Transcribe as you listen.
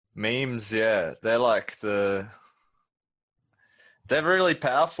Memes, yeah, they're a really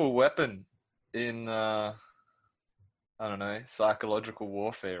powerful weapon in I don't know, psychological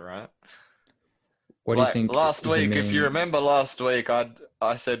warfare, right? What do you Like think last is a week, if you meme? remember last week,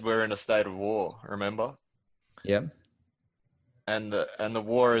 I said we're in a state of war, remember? Yep. And the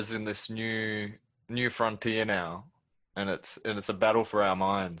war is in this new frontier now, and it's a battle for our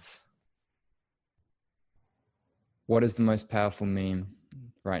minds. What is the most powerful meme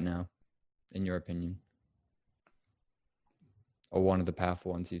right now, in your opinion, or one of the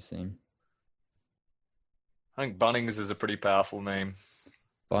powerful ones you've seen? I think Bunnings is a pretty powerful meme.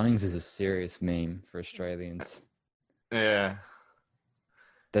 Bunnings is a serious meme for Australians. Yeah,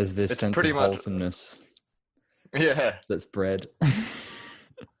 There's this it's sense of pretty much wholesomeness yeah. that's bred.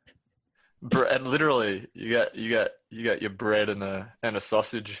 Bread, literally, you got your bread and a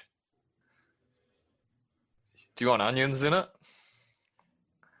sausage. Do you want onions in it?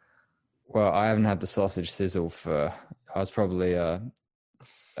 Well, I haven't had the sausage sizzle for. I was probably a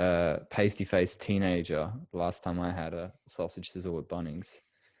pasty faced teenager the last time I had a sausage sizzle at Bunnings.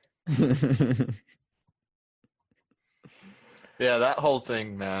 Yeah, that whole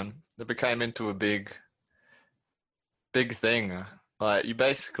thing, man. It became into a big thing. Like you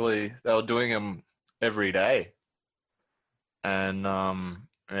basically, they were doing them every day, and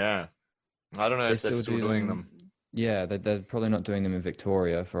yeah, I don't know They if they're still still do doing them. them. Yeah, they're probably not doing them in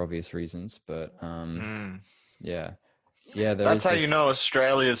Victoria for obvious reasons, but Mm. yeah, yeah, there That's is how you this. know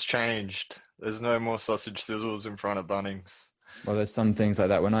Australia's changed. There's no more sausage sizzles in front of Bunnings. Well, there's some things like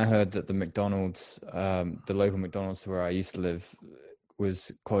that. When I heard that the McDonald's, the local McDonald's where I used to live,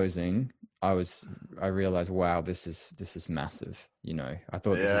 was closing, I realized, wow, this is massive. You know, I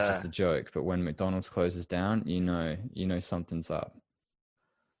thought this was just Yeah, a joke, but when McDonald's closes down, you know something's up.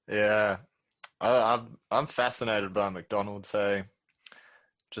 yeah. I'm fascinated by McDonald's. Hey,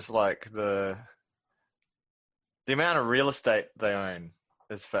 just like the amount of real estate they own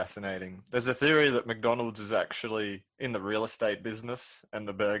is fascinating. There's a theory that McDonald's is actually in the real estate business and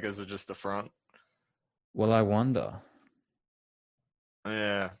the burgers are just a front. Well, I wonder,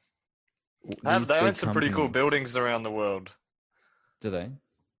 Yeah. these They own big some pretty cool companies, buildings around the world. do they?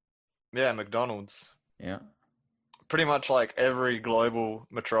 Yeah, McDonald's. Yeah. Pretty much like every global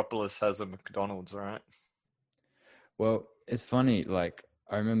metropolis has a McDonald's, right? Well, it's funny. Like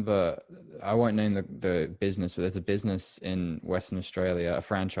I remember, I won't name the business, but there's a business in Western Australia, a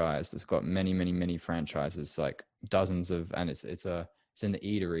franchise that's got many, many, many franchises, like dozens of, and it's in the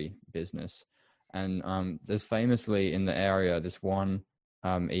eatery business, and there's famously in the area this one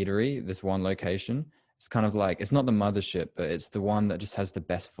eatery, this one location. It's kind of like it's not the mothership, but it's the one that just has the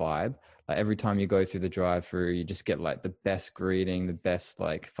best vibe. Like every time you go through the drive-through, you just get like the best greeting, the best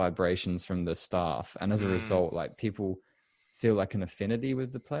like vibrations from the staff, and as a Mm, result, like people feel like an affinity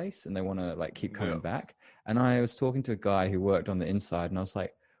with the place and they want to like keep yeah. coming back. And I was talking to a guy who worked on the inside, and I was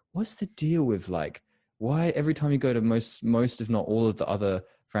like, "What's the deal with like why every time you go to most if not all of the other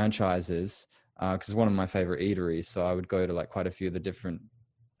franchises?" Because it's one of my favorite eateries, so I would go to like quite a few of the different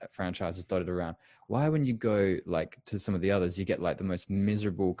franchises dotted around. Why, when you go like to some of the others, you get like the most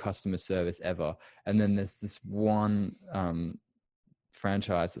miserable customer service ever, and then there's this one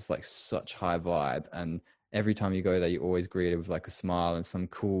franchise that's like such high vibe, and every time you go there, you're always greeted with like a smile and some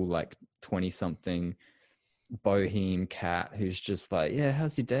cool like 20 something boheme cat who's just like, yeah,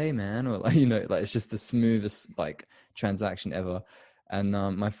 how's your day, man? Or like, like it's just the smoothest like transaction ever. And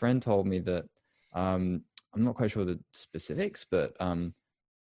my friend told me that I'm not quite sure the specifics, but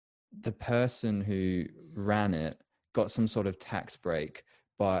the person who ran it got some sort of tax break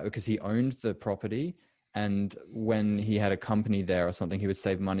because he owned the property, and when he had a company there or something, he would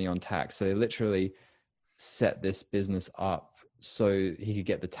save money on tax. So they literally set this business up so he could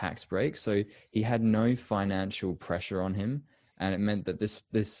get the tax break. So he had no financial pressure on him, and it meant that this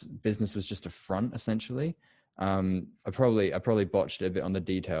business was just a front essentially. I probably botched it a bit on the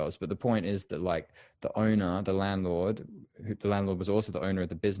details, but the point is that like the owner, the landlord was also the owner of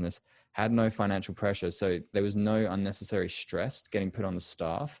the business, had no financial pressure, so there was no unnecessary stress getting put on the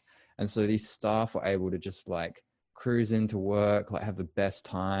staff, and so these staff were able to just like cruise into work, like have the best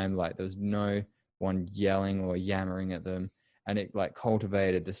time. Like there was no one yelling or yammering at them, and it like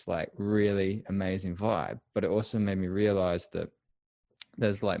cultivated this like really amazing vibe. But it also made me realize that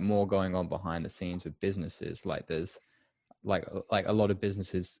there's like more going on behind the scenes with businesses. Like there's like a lot of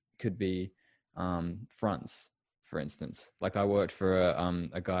businesses could be fronts. For instance, like I worked for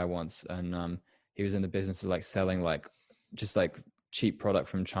a guy once, and he was in the business of like selling like just like cheap product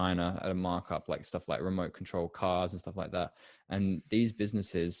from China at a markup, like stuff like remote control cars and stuff like that. And these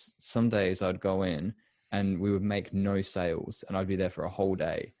businesses, some days I'd go in and we would make no sales, and I'd be there for a whole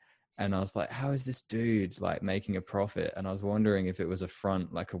day. And I was like, how is this dude like making a profit? And I was wondering if it was a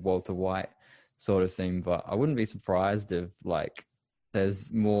front, like a Walter White sort of thing. But I wouldn't be surprised if like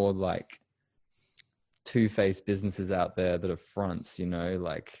there's more like two-faced businesses out there that are fronts, you know,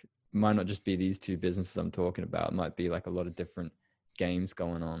 like might not just be these two businesses I'm talking about. It might be like a lot of different games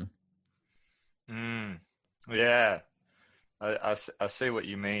going on. Yeah, I see what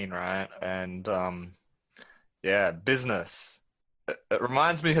you mean, right? And yeah, business. It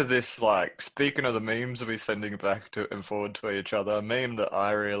reminds me of this, like, speaking of the memes we sending back to and forward to each other, a meme that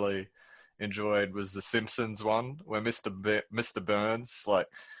I really enjoyed was the Simpsons one where Mr. Burns, like,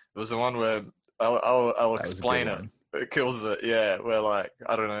 it was the one where I'll That was a good explain it. one. It kills it, yeah, where, like,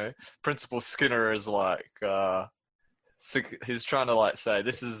 I don't know, Principal Skinner is like, he's trying to like say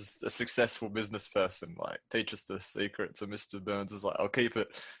this is a successful business person, like teach us the secret. So Mr. Burns is like, I'll keep it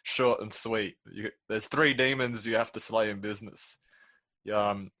short and sweet. There's three demons you have to slay in business: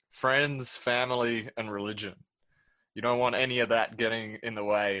 friends, family, and religion. You don't want any of that getting in the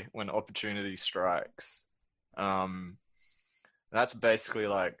way when opportunity strikes. That's basically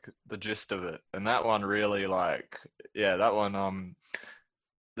like the gist of it. And that one really, like, yeah, that one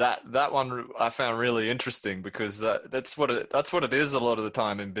that one I found really interesting because that's what it is a lot of the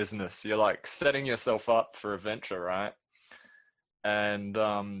time in business. You're like setting yourself up for a venture, right? And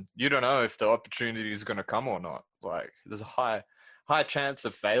you don't know if the opportunity is going to come or not. Like there's a high chance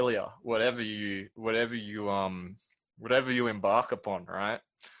of failure, whatever you embark upon, right?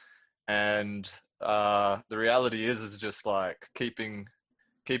 And the reality is just like keeping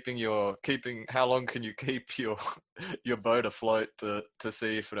how long can you keep your boat afloat to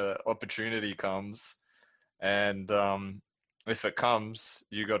see if an opportunity comes, and if it comes,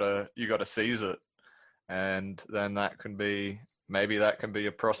 you gotta seize it, and then maybe that can be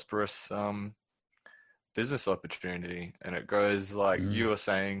a prosperous business opportunity. And it goes like you were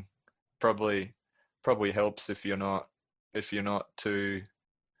saying, probably helps if you're not too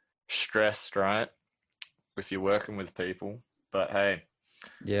stressed, right? If you're working with people, but hey.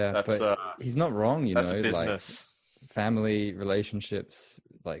 Yeah, That's but he's not wrong, you that's know, like business. family relationships,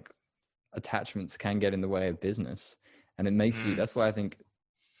 like attachments can get in the way of business. And it makes you, Mm, that's why I think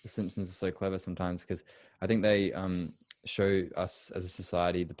The Simpsons are so clever sometimes, because I think they show us as a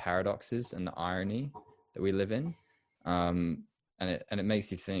society the paradoxes and the irony that we live in. And it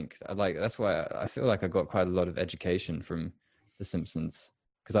makes you think. Like that's why I feel like I got quite a lot of education from The Simpsons,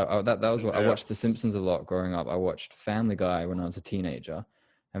 because that was what I yeah. watched The Simpsons a lot growing up. I watched Family Guy when I was a teenager,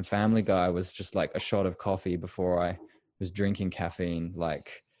 and Family Guy was just like a shot of coffee before I was drinking caffeine.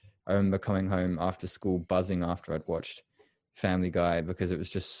 Like I remember coming home after school buzzing after I'd watched Family Guy because it was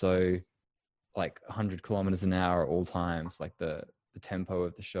just so like 100 kilometers an hour at all times, like the tempo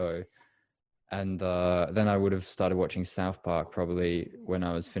of the show. And then I would have started watching South Park probably when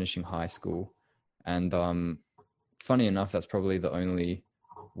I was finishing high school. And funny enough, that's probably the only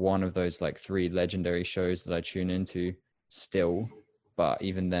one of those like three legendary shows that I tune into still. But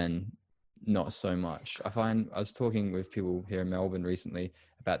even then, not so much. I was talking with people here in Melbourne recently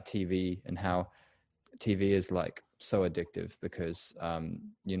about TV and how TV is like so addictive because,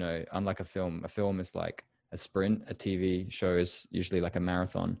 you know, unlike a film is like a sprint. A TV show is usually like a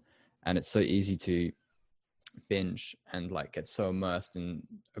marathon, and it's so easy to binge and like get so immersed in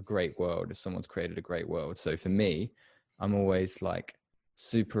a great world if someone's created a great world. So for me, I'm always like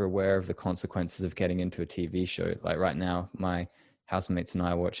super aware of the consequences of getting into a TV show. Like right now, my housemates and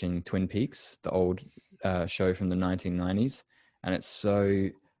I are watching Twin Peaks, the old show from the 1990s, and it's so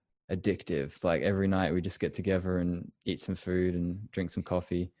addictive. Like every night we just get together and eat some food and drink some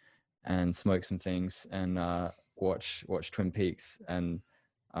coffee and smoke some things and watch Twin Peaks. And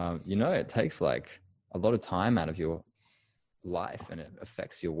you know, it takes like a lot of time out of your life and it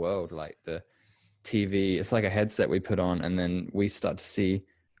affects your world. Like the TV, it's like a headset we put on, and then we start to see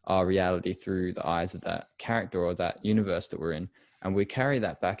our reality through the eyes of that character or that universe that we're in, and we carry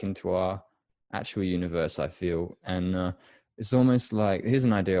that back into our actual universe, I feel. And it's almost like, here's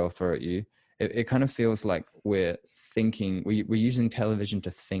an idea I'll throw at you. It kind of feels like we're using television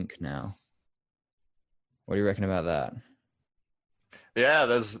to think now. What do you reckon about that? Yeah,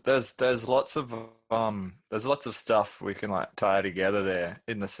 there's lots of stuff we can like tie together there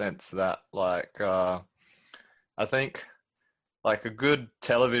in the sense that like I think like a good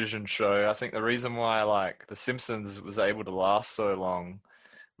television show, I think the reason why like The Simpsons was able to last so long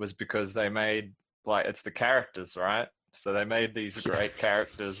was because they made, like, it's the characters, right? So they made these great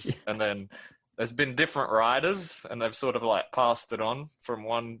characters, and then there's been different writers, and they've sort of like passed it on from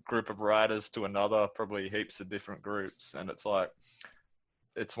one group of writers to another, probably heaps of different groups, and it's like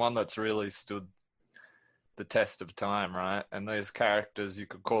it's one that's really stood the test of time, right? And those characters, you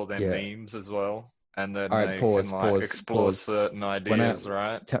could call them Yeah. memes as well, and then All right, they pause, can like pause, explore pause. certain When I ideas,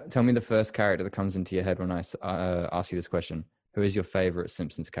 right? tell me the first character that comes into your head when I ask you this question. Who is your favorite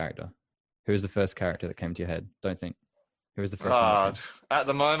Simpsons character? Who is the first character that came to your head? Don't think. Who was the first one that Ah, came? at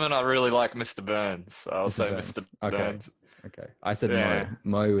the moment, I really like Mr. Burns. I'll Mr. say Mr. Burns. Okay. Burns. Okay. I said Mo. Yeah,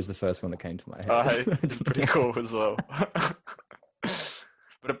 Mo was the first one that came to my head. I he's don't pretty know why. cool as well.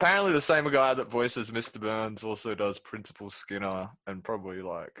 But apparently, the same guy that voices Mr. Burns also does Principal Skinner and probably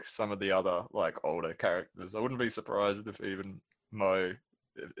like some of the other like older characters. I wouldn't be surprised if even Mo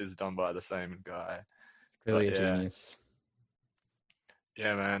is done by the same guy. Clearly But a yeah, genius.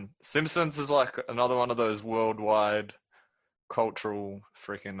 yeah, man. Simpsons is like another one of those worldwide cultural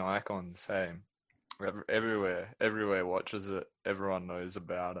freaking icons. Hey, everywhere watches it. Everyone knows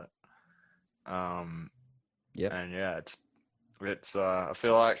about it. Yep. And yeah, it's I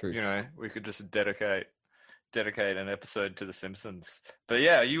feel like, Truth. we could just dedicate an episode to The Simpsons. But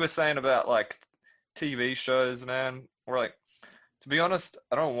yeah, you were saying about like TV shows, man. Or like, to be honest,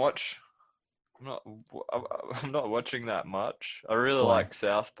 I don't watch. I'm not. I'm not watching that much. I really Why? like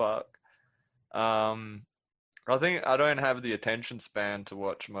South Park. Um, I think I don't have the attention span to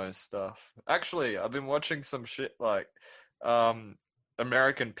watch most stuff. Actually, I've been watching some shit like um,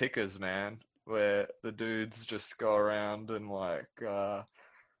 American Pickers, man, where the dudes just go around and like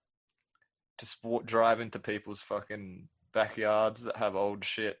just drive into people's fucking backyards that have old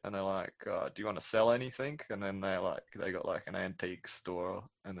shit, and they're like, "Do you want to sell anything?" And then they got like an antique store,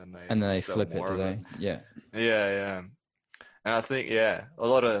 and then they And then they sell flip it, more do of it. they? Yeah. Yeah, yeah. And I think, yeah, a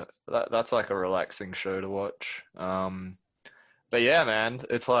lot of that's like a relaxing show to watch. But yeah, man,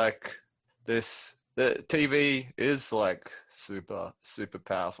 it's like the TV is like super, super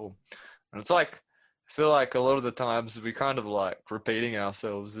powerful. And it's like, I feel like a lot of the times we kind of like repeating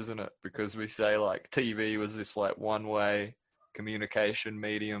ourselves, isn't it? Because we say like TV was this like one way communication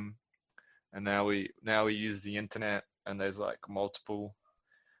medium, and now we use the internet, and there's like multiple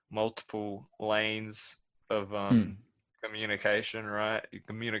lanes of Hmm. communication, right? You're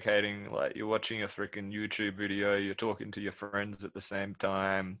communicating, like you're watching a freaking YouTube video, you're talking to your friends at the same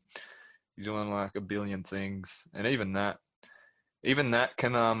time, you're doing like a billion things, and even that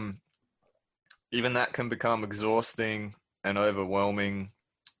can even that can become exhausting and overwhelming.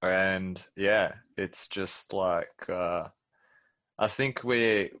 And yeah, it's just like I think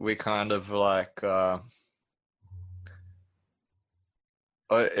we kind of like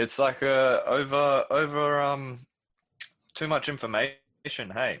it's like over too much information.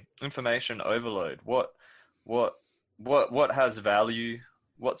 Hey, information overload. What what has value?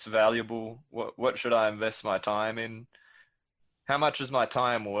 What's valuable? What should I invest my time in? How much is my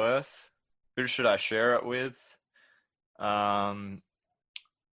time worth? Who should I share it with? Um,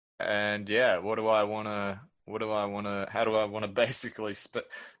 and yeah, how do I want to basically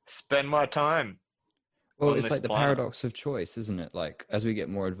spend my time Well, on it's this like the planet? paradox of choice, isn't it? Like as we get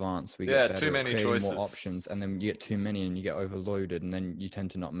more advanced, we get Yeah, too better at many creating more choices. options, and then you get too many and you get overloaded, and then you tend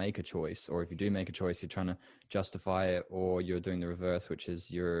to not make a choice. Or if you do make a choice, you're trying to justify it, or you're doing the reverse, which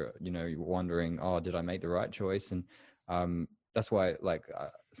is you're wondering, oh, did I make the right choice? And that's why, like,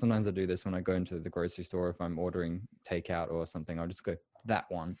 sometimes I do this when I go into the grocery store. If I'm ordering takeout or something, I'll just go that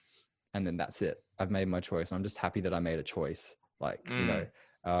one, and then that's it. I've made my choice. I'm just happy that I made a choice. Like, Mm.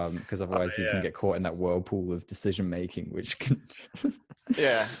 because otherwise you can Yeah. get caught in that whirlpool of decision making, which can.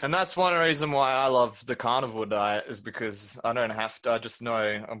 Yeah, and that's one reason why I love the carnivore diet, is because I don't have to. I just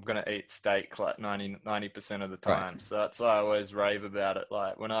know I'm gonna eat steak like 90% of the Right. time. So that's why I always rave about it.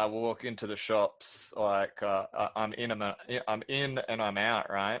 Like when I walk into the shops, like I'm in and I'm out,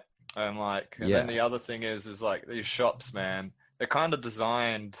 right? And like, and then Yeah. the other thing is like these shops, man, they're kind of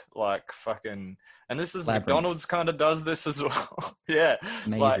designed like fucking. And this is McDonald's Labyrinths, kind of does this as well. Yeah,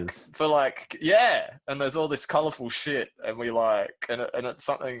 like mazes. for like, yeah, and there's all this colorful shit, and we like, and it's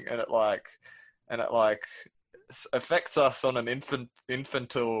something, and it like affects us on an infant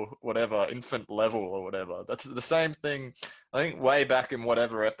level or whatever. That's the same thing. I think way back in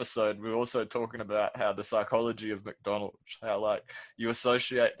whatever episode, we were also talking about how the psychology of McDonald's, how like you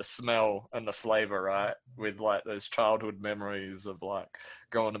associate the smell and the flavor, right, with like those childhood memories of like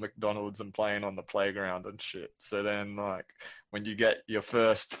going to McDonald's and playing on the playground and shit. So then like when you get your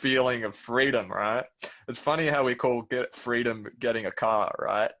first feeling of freedom, right? It's funny how we get freedom getting a car,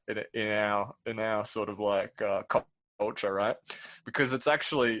 right? In our sort of like culture, right? Because it's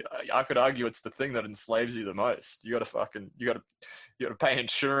actually, I could argue it's the thing that enslaves you the most. You gotta pay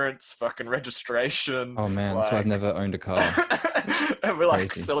insurance, fucking registration, Oh man, that's why I've like, never owned a car. and we're like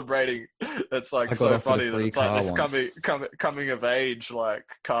Crazy. celebrating. It's like I got so offered a funny that free it's like car this once. coming of age like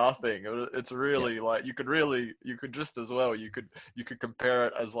car thing. It's Yeah. really like you could just as well you could compare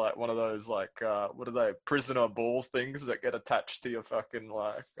it as like one of those like what are they, prisoner ball things that get attached to your fucking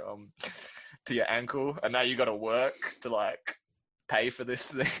like to your ankle, and now you got to work to like pay for this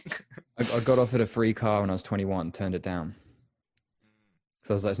thing. I got offered a free car when I was 21, turned it down.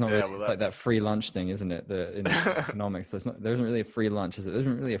 So I was like, it's not Yeah, really, well it's like that that's free lunch thing, isn't it? In economics, there isn't really a free lunch, is it? There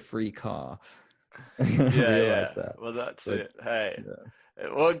isn't really a free car. I yeah, realized yeah. that. Well, that's But it. Hey, yeah.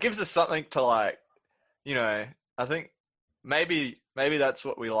 well, it gives us something to like, you know. I think maybe that's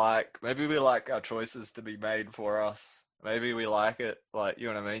what we like. Maybe we like our choices to be made for us. Maybe we like it like, you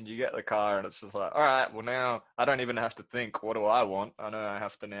know what I mean. You get the car and it's just like, all right, well now I don't even have to think. What do I want? I know I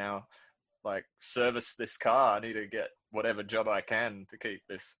have to now like service this car. I need to get whatever job I can to keep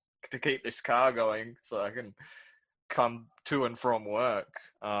this car going so I can come to and from work.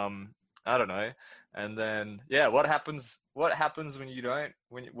 I don't know. And then yeah, what happens? What happens when you don't?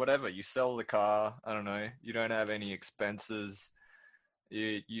 When whatever you sell the car, I don't know. You don't have any expenses.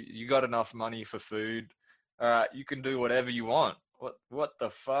 You got enough money for food. All right, you can do whatever you want. What the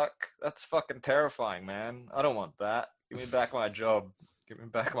fuck? That's fucking terrifying, man. I don't want that. Give me back my job. Give me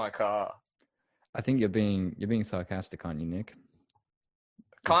back my car. I think you're being sarcastic, aren't you, Nick?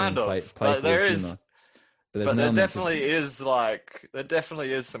 You're being Kind of, but playful with humor. But there's but an element to there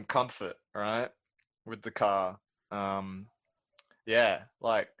definitely is some comfort, right, with the car. Um, yeah,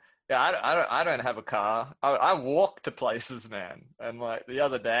 like yeah, I don't have a car. I walk to places, man. And like the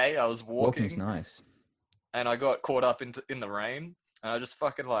other day, I was walking's walking nice. and I got caught up in the rain, and I just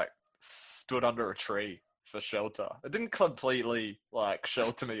fucking like stood under a tree for shelter. It didn't completely like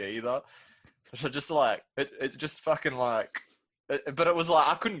shelter me either. So just like it just fucking like, but it was like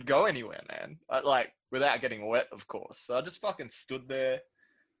I couldn't go anywhere, man. Like without getting wet, of course. So I just fucking stood there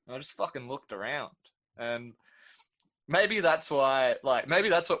and I just fucking looked around. And maybe that's why, like, maybe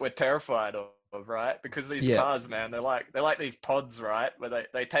that's what we're terrified of, right? Because these Yeah, cars, man, they're like these pods, right? Where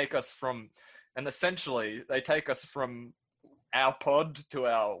they take us from, and essentially they take us from our pod to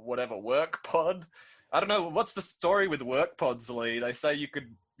our whatever work pod. I don't know what's the story with work pods, Lee. They say you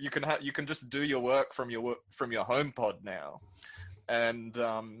can just do your work from your home pod now, and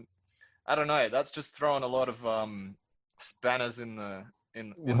I don't know. That's just throwing a lot of spanners in the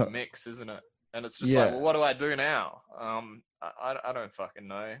well, mix, isn't it? And it's just like, yeah. well, what do I do now? I don't fucking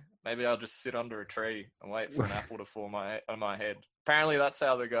know. Maybe I'll just sit under a tree and wait for an apple to fall on my head. Apparently, that's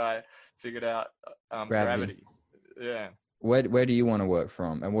how the guy figured out Gravity. gravity. Yeah. Where do you want to work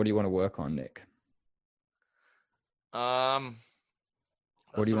from, and what do you want to work on, Nick? Um,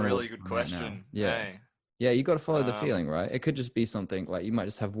 What do that's you a want to work really good on right now? question. Yeah. Hey. Yeah, you got to follow the Um, feeling, right? It could just be something like you might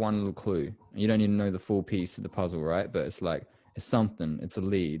just have one little clue. You don't even know the full piece of the puzzle, right? But it's like it's something. It's a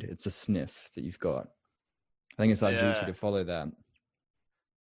lead. It's a sniff that you've got. I think it's our duty yeah. to follow that.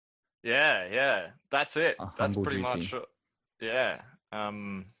 Yeah. Yeah. That's it. A That's humble pretty duty. much. Yeah.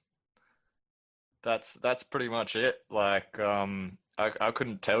 That's pretty much it. Like, I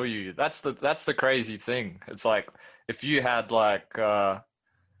couldn't tell you. That's the crazy thing. It's like if you had like $1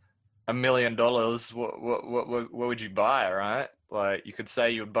 million, what would you buy, right? Like you could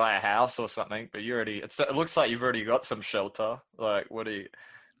say you would buy a house or something, but it looks like you've already got some shelter. Like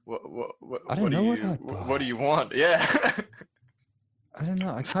I don't know what I'd what do buy. you want? Yeah. I don't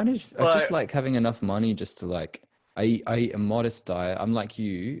know. I just Like like having enough money just to like I eat a modest diet. I'm like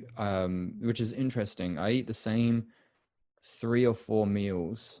you, which is interesting. I eat the same 3 or 4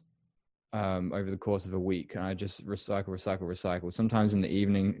 meals over the course of a week, and I just recycle. Sometimes in the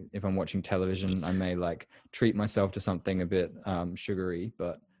evening, if I'm watching television, I may like treat myself to something a bit sugary,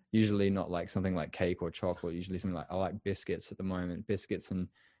 but usually not like something like cake or chocolate. Usually something like I like biscuits at the moment. Biscuits and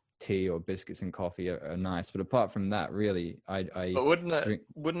tea or biscuits and coffee are nice. But apart from that, really, I but drink.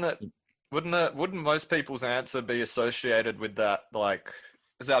 wouldn't most people's answer be associated with that, like,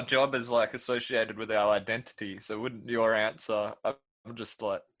 because our job is like associated with our identity, so wouldn't your answer, I'm just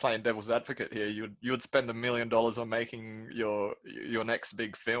like playing devil's advocate here, you would spend $1 million on making your next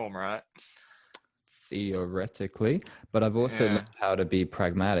big film, right? Theoretically, but I've also learned Yeah. how to be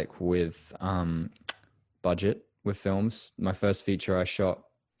pragmatic with budget with films. My first feature I shot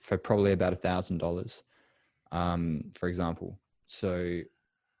for probably about $1,000, for example. So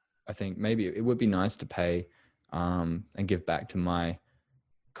I think maybe it would be nice to pay and give back to my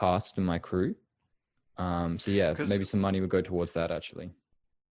cast and my crew. So yeah, Because maybe some money would go towards that actually.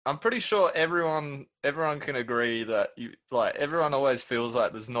 I'm pretty sure everyone can agree that everyone always feels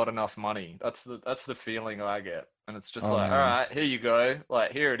like there's not enough money. That's the feeling I get. And it's just Oh like, all man, right, here you go.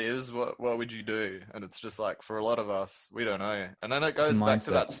 Like here it is. What would you do? And it's just like for a lot of us, we don't know. And then it it's a goes back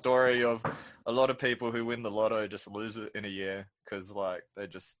to mindset. that story of a lot of people who win the lotto just lose it in a year because like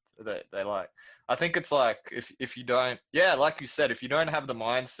they like I think it's like if you don't, yeah, like you said, if you don't have the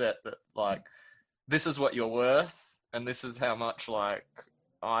mindset that like this is what you're worth and this is how much like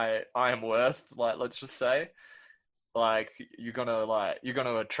I am worth, like let's just say, like you're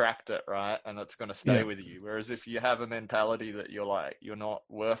gonna attract it, right? And that's gonna stay Yeah, with you. Whereas if you have a mentality that you're not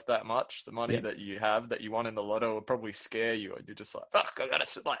worth that much, the money yeah, that you have that you want in the lotto will probably scare you, and you're just like, fuck, I gotta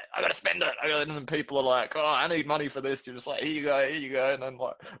spend it. And then people are like, oh, I need money for this. You're just like, here you go, and then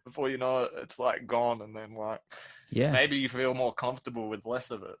like before you know it, it's like gone, and then like yeah. maybe you feel more comfortable with less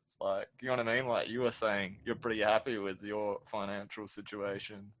of it. Like, you know what I mean? Like you were saying, you're pretty happy with your financial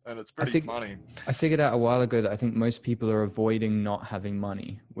situation, and it's I pretty think funny. I figured out a while ago that I think most people are avoiding not having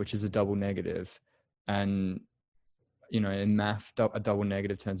money, which is a double negative. And in math, a double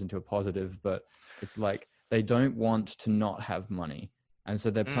negative turns into a positive, but it's like they don't want to not have money. And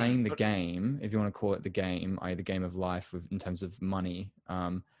so they're playing the But game, if you want to call it the game, i.e. the game of life in terms of money.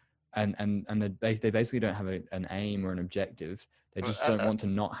 And they basically don't have an aim or an objective. They just at, don't want to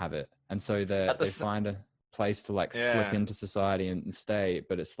not have it. And so at the they find a place to like slip yeah, into society and stay.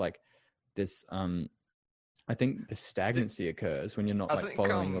 But it's like this, I think the stagnancy occurs when you're not I like think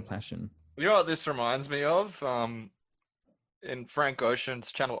following your passion. you know what this reminds me of? In Frank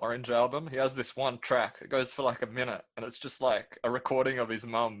Ocean's Channel Orange album, he has this one track. It goes for like a minute, and it's just like a recording of his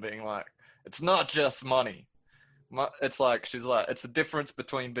mum being like, "It's not just money. It's like she's like, it's a difference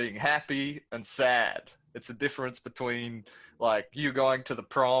between being happy and sad. It's a difference between like you going to the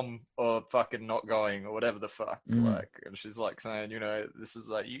prom or fucking not going or whatever the fuck." Mm. Like, and she's like saying, this is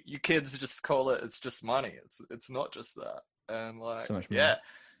like you kids just call it. It's just money. It's not just that. And like, So much more. yeah,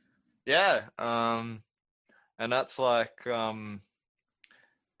 yeah. And that's like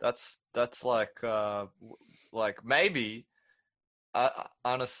that's like maybe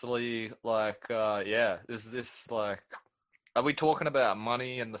honestly like yeah, is this like are we talking about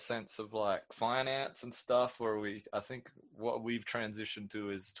money in the sense of like finance and stuff, or are we? I think what we've transitioned to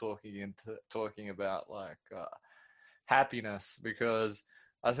is talking about like happiness, because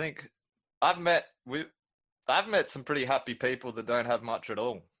I think I've met we I've met some pretty happy people that don't have much at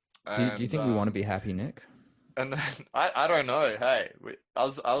all, Do you and think we want to be happy, Nick? and then I don't know. Hey, I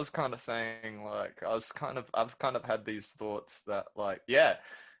was kind of saying like I've kind of had these thoughts that like yeah,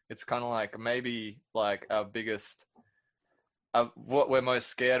 it's kind of like maybe like our biggest what we're most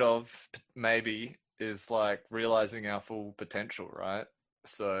scared of maybe is like realizing our full potential, right?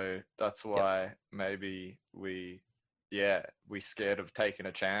 So that's Yep. why maybe yeah, we scared of taking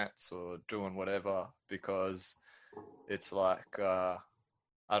a chance or doing whatever, because it's like I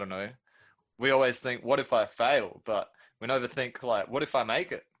don't know. We always think, what if I fail? But we never think like, what if I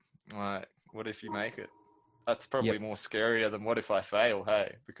make it? Like, what if you make it? That's probably Yep. more scarier than what if I fail,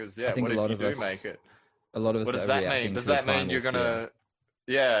 hey? Because I yeah, think what if you do make it? a lot of What us does are that mean? reacting Does to a that mean primal you're fear. gonna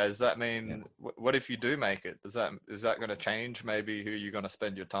yeah, does that Yeah. mean what if you do make it? Is that gonna change maybe who you're gonna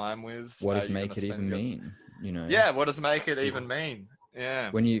spend your time with? What How does you're make gonna it spend even your mean? yeah, what does make it even mean? Yeah.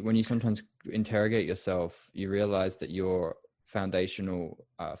 When you sometimes interrogate yourself, you realize that your foundational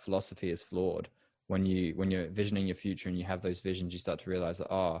philosophy is flawed. When you're visioning your future and you have those visions, you start to realize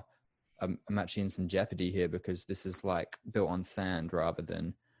that I'm actually in some jeopardy here, because this is like built on sand rather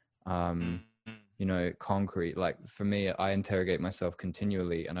than um, Mm-hmm. concrete. Like for me, I interrogate myself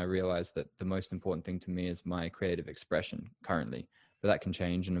continually, and I realize that the most important thing to me is my creative expression currently, but that can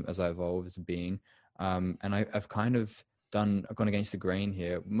change and as I evolve as a being. I've kind of I've gone against the grain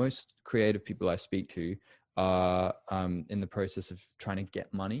here. Most creative people I speak to are in the process of trying to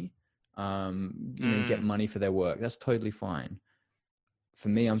get money, get Mm. money for their work. That's totally fine. For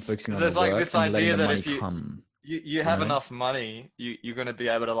me, I'm focusing Because on the there's like work this and letting idea the that money if come, you you have know? enough money, you're going to be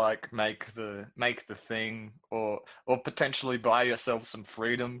able to like make the thing, or potentially buy yourself some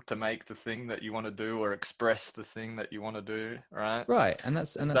freedom to make the thing that you want to do or express the thing that you want to do, right? Right.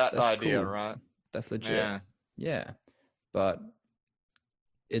 Is And that that's idea, cool. right? That's legit. Yeah. Yeah. But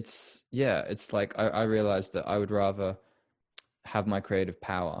it's like I realized that I would rather have my creative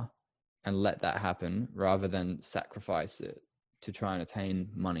power and let that happen rather than sacrifice it to try and attain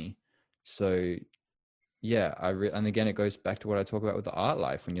money. So yeah, and again it goes back to what I talk about with the art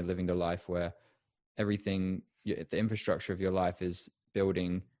life. When you're living the life where everything, the infrastructure of your life is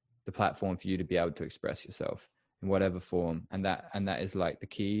building the platform for you to be able to express yourself in whatever form, and that is like the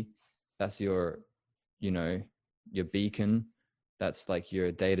key. That's your, your beacon. That's like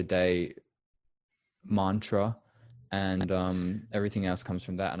your day-to-day mantra, and everything else comes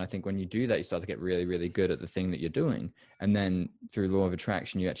from that. And I think when you do that, you start to get really, really good at the thing that you're doing. And then through law of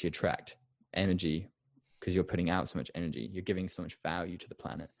attraction, you actually attract energy because you're putting out so much energy. You're giving so much value to the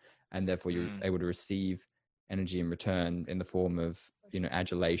planet, and therefore you're able to receive energy in return in the form of, you know,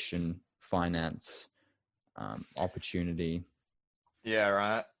 adulation, finance, opportunity. Yeah,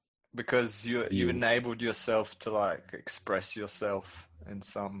 right. Because you've enabled yourself to like express yourself in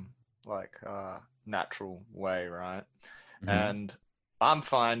some like natural way, right? And I'm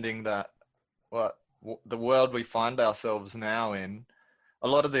finding that the world we find ourselves now in, a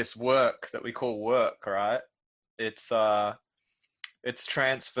lot of this work that we call work, right? It's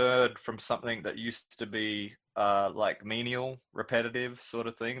transferred from something that used to be like menial, repetitive sort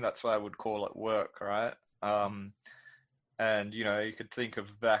of thing. That's why I would call it work, right? And, you know, you could think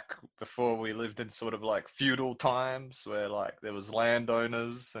of back before we lived in sort of like feudal times where like there was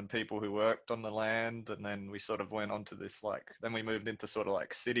landowners and people who worked on the land. And then we sort of went on to this, like, then we moved into sort of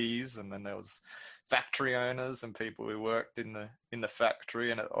like cities, and then there was factory owners and people who worked in the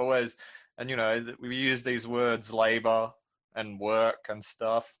factory. And it always, and, you know, we use these words labor and work and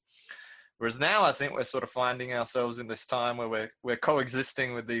stuff. Whereas now I think we're sort of finding ourselves in this time where we're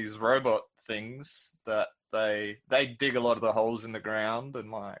coexisting with these robot things that they dig a lot of the holes in the ground and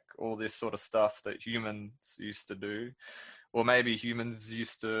like all this sort of stuff that humans used to do. Or maybe humans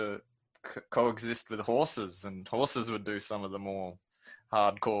used to coexist with horses, and horses would do some of the more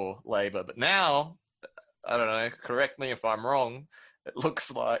hardcore labor. But now, I don't know, correct me if I'm wrong, it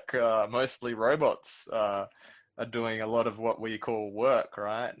looks like mostly robots are doing a lot of what we call work,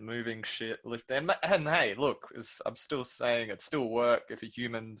 right? Moving shit, lifting. And hey, look, I'm still saying it's still work if a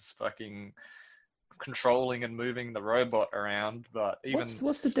human's fucking controlling and moving the robot around. But even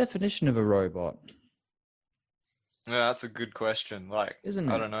what's the definition of a robot? Yeah, that's a good question. Like, Isn't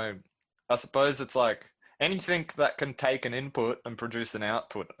it? I don't know. I suppose it's like anything that can take an input and produce an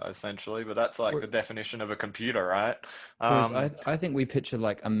output, essentially. But that's like the definition of a computer, right? I think we picture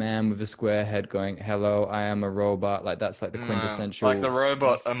like a man with a square head going, "Hello, I am a robot." Like that's like the quintessential, like the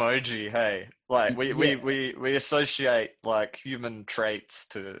robot emoji. Hey, like we associate like human traits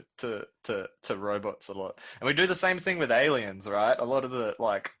to robots a lot, and we do the same thing with aliens, right? A lot of the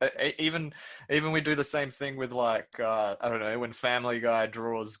like even we do the same thing with like I don't know, when Family Guy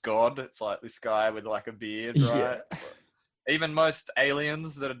draws God, it's like this guy with like a beard, right? Yeah. Even most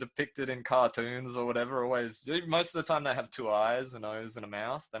aliens that are depicted in cartoons or whatever, always, most of the time they have two eyes, a nose and a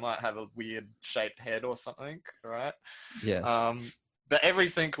mouth. They might have a weird shaped head or something, right? Yes. But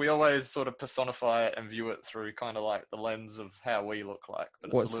everything, we always sort of personify it and view it through kind of like the lens of how we look like,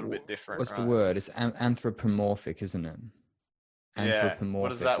 but it's a little bit different. What's right? the word? It's anthropomorphic, isn't it? Anthropomorphic What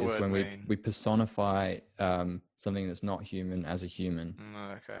does that is word when mean? we personify something that's not human as a human.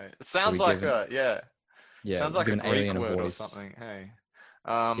 Okay. It sounds like sounds like a Greek alien word a or voice. something. Hey.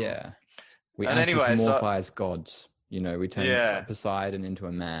 We anthropomorphize gods. You know, we turn Poseidon into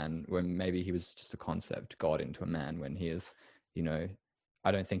a man when maybe he was just a concept, God into a man when he is, you know,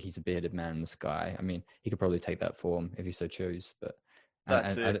 I don't think he's a bearded man in the sky. I mean, he could probably take that form if he so chose, but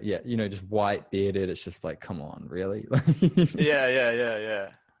that's it. Yeah, you know, just white bearded. It's just like, come on, really? Yeah.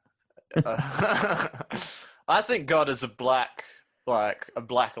 I think God is a black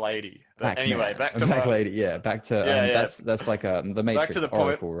lady. But Black anyway, man. back to black lady. Yeah, back to that's like the Matrix the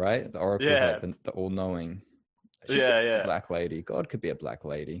Oracle, point. right? The Oracle is like the all-knowing. Black lady. God could be a black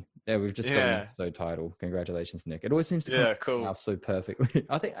lady. Yeah, we've just got an episode title. Congratulations, Nick. It always seems to come out so perfectly.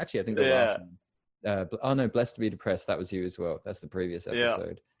 I think the last one. Blessed to be depressed. That was you as well. That's the previous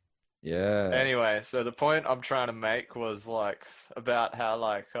episode. Yeah. Anyway, so the point I'm trying to make was like about how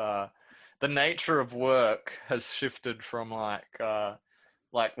like the nature of work has shifted from like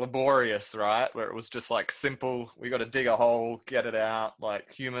laborious, right? Where it was just like simple, we got to dig a hole, get it out.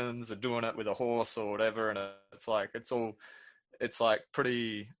 Like humans are doing it with a horse or whatever, and it's like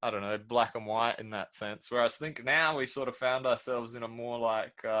pretty, I don't know, black and white in that sense. Whereas I think now we sort of found ourselves in a more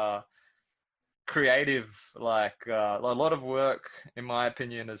like creative, like a lot of work, in my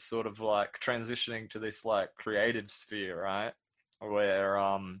opinion, is sort of like transitioning to this like creative sphere, right? Where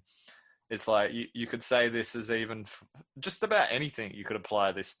it's like you could say this is even just about anything you could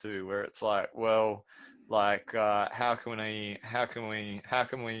apply this to, where it's like, well, like how can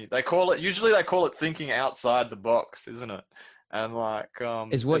we they call it thinking outside the box, isn't it? And like,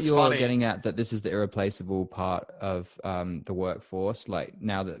 Is what it's you're funny. getting at that this is the irreplaceable part of the workforce? Like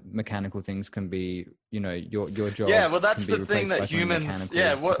now that mechanical things can be, your Yeah, job well, can that's be the thing replaced that by something humans.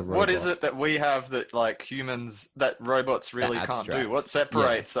 Yeah, mechanical, like a what is robot. it that we have that like humans that robots That really can't do? abstract. What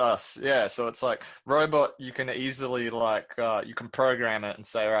Yeah. separates us? Yeah, so it's like robot. You can easily like you can program it and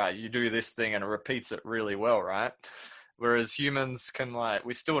say, all right, you do this thing, and it repeats it really well, right? Whereas humans can like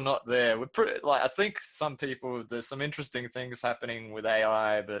we're still not there. We're pretty like I think some people there's some interesting things happening with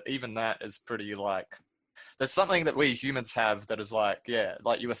AI, but even that is pretty like there's something that we humans have that is like yeah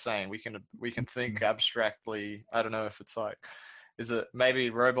like you were saying we can think Mm. abstractly. I don't know if it's like is it maybe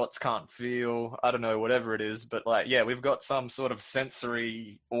robots can't feel, I don't know, whatever it is, but like yeah we've got some sort of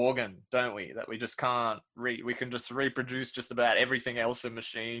sensory organ, don't we, that we just can't we can just reproduce just about everything else in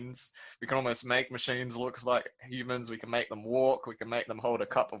machines. We can almost make machines look like humans. We can make them walk, we can make them hold a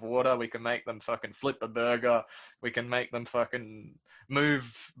cup of water, we can make them fucking flip a burger, we can make them fucking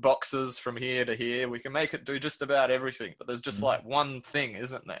move boxes from here to here. We can make it do just about everything, but there's just Mm. like one thing,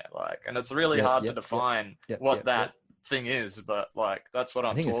 isn't there? Like, and it's really Yep, hard to yep, yep, define yep, what yep, that yep. thing is, but like that's what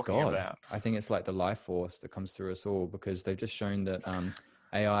I I'm think it's talking God. about. I think it's like the life force that comes through us all because they've just shown that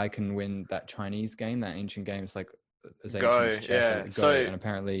AI can win that Chinese game, that ancient game. It's like as ancient Go, as chess, yeah. like Go, So and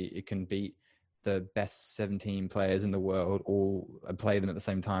apparently it can beat the best 17 players in the world, all play them at the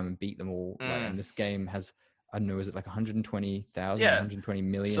same time and beat them all. Like, mm, and this game has, I don't know, is it like 120,000, yeah, 120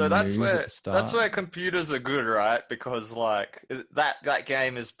 so million that's moves at where the start? computers are good, right? Because like that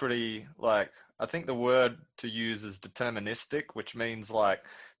game is pretty like I think the word to use is deterministic, which means like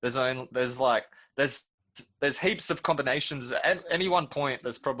there's there's heaps of combinations. At any one point,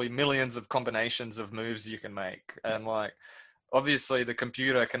 there's probably millions of combinations of moves you can make, and like obviously the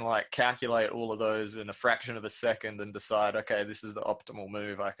computer can like calculate all of those in a fraction of a second and decide, okay, this is the optimal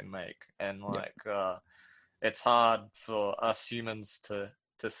move I can make, and Yep. like it's hard for us humans to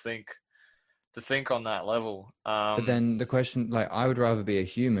think to think on that level. But then the question, like, I would rather be a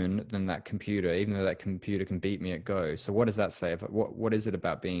human than that computer, even though that computer can beat me at Go. So what does that say? What is it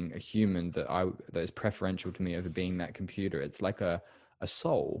about being a human that is preferential to me over being that computer? It's like a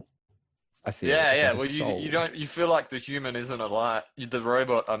soul. I feel Yeah, it's yeah. like a Well, you soul. don't you feel like the human isn't alive. The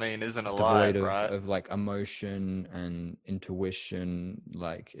robot, I mean, isn't It's devoid alive, right? of like emotion and intuition.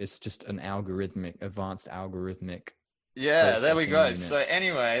 Like it's just an advanced algorithmic Yeah, there we processing go. unit. So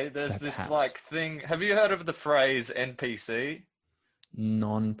anyway, there's this Perhaps like thing. Have you heard of the phrase NPC?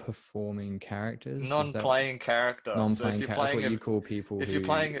 non-performing characters. Is that Non-playing character. So non-playing characters? That's what you call people if you're who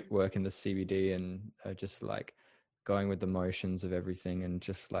playing work in the CBD and are just like going with the motions of everything and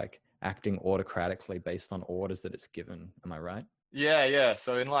just like acting autocratically based on orders that it's given. Am I right? yeah, yeah.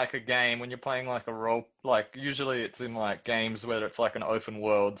 So in like a game, when you're playing like a role, like usually it's in like games where it's like an open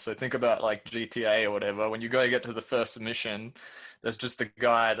world. So think about like GTA or whatever. When you go get to the first mission, there's just a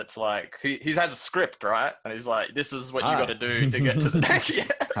guy that's like he has a script, right? And he's like, this is what you got Ah, to do to get to the next. Yeah,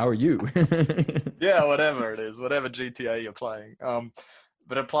 how are you? yeah, whatever it is, whatever GTA you're playing.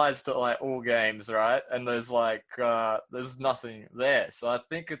 But it applies to like all games, right? And there's like there's nothing there. So I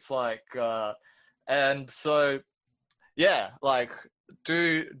think it's like and so yeah, like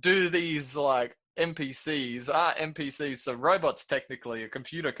do these like NPCs are NPCs? So robots technically, a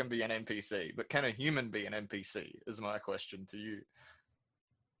computer can be an NPC, but can a human be an NPC? Is my question to you.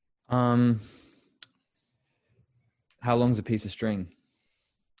 um, how long's a piece of string?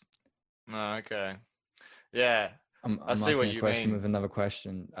 Oh, okay, yeah, I I'm see asking what a you question mean. with another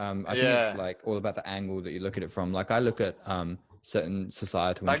question. I think it's Yeah, like all about the angle that you look at it from. Like I look at certain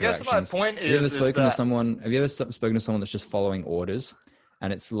societal I guess my interactions. point Have you ever is spoken to that someone? Have you ever spoken to someone that's just following orders,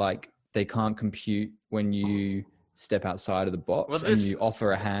 and it's like they can't compute when you step outside of the well box and you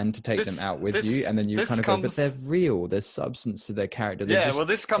offer a hand to take them out with you, and then you this kind of go, but they're comes. real. There's substance to their character. They're Yeah, just well,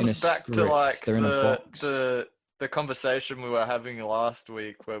 this in a comes back to script. like They're in a box. the conversation we were having last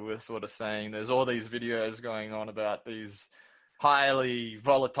week, where we are sort of saying there's all these videos going on about these highly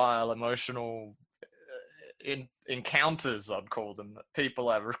volatile, emotional encounters, I'd call them, that people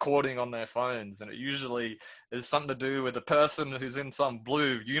are recording on their phones, and it usually is something to do with a person who's in some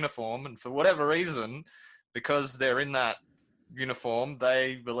blue uniform, and for whatever reason, because they're in that uniform,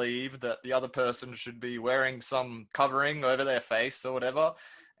 they believe that the other person should be wearing some covering over their face or whatever,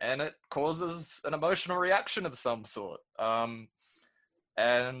 and it causes an emotional reaction of some sort.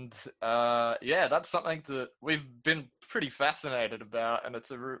 And yeah, that's something that we've been pretty fascinated about, and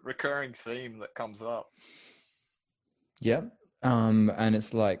it's a recurring theme that comes up. Yep. And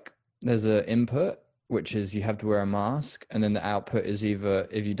it's like there's an input, which is you have to wear a mask, and then the output is either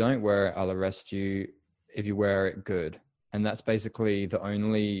if you don't wear it, I'll arrest you. If you wear it, good. And that's basically the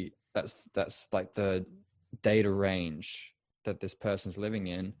only that's like the data range that this person's living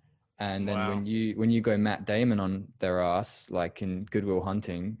in. And then Wow. when you go Matt Damon on their ass, like in Good Will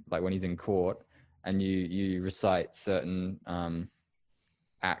Hunting, like when he's in court, and you recite certain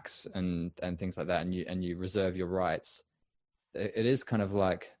acts and things like that, and you reserve your rights, it is kind of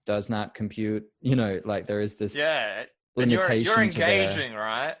like, does not compute, you know, like there is this Yeah, and you're limitation to their. engaging,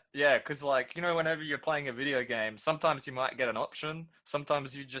 right? Yeah, because like whenever you're playing a video game, sometimes you might get an option.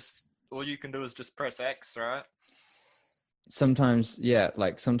 Sometimes you just all you can do is just press X, right? Sometimes, yeah,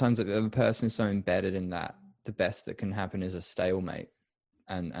 like sometimes if a person is so embedded in that, the best that can happen is a stalemate,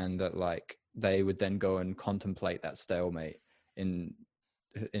 and that like they would then go and contemplate that stalemate in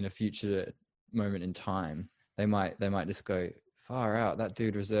a future moment in time. They might just go, far out, that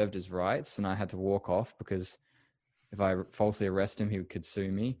dude reserved his rights and I had to walk off because if I falsely arrest him, he could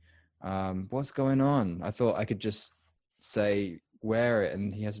sue me. What's going on? I thought I could just say wear it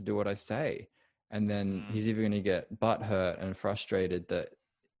and he has to do what I say. And then he's either going to get butthurt and frustrated that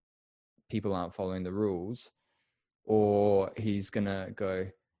people aren't following the rules, or he's going to go,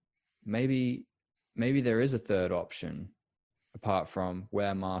 maybe there is a third option apart from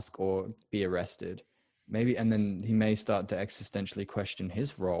wear a mask or be arrested. Maybe, and then he may start to existentially question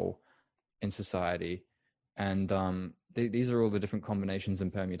his role in society. And these are all the different combinations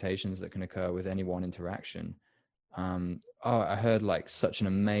and permutations that can occur with any one interaction. I heard like such an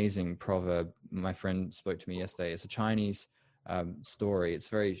amazing proverb. My friend spoke to me yesterday. It's a Chinese story. It's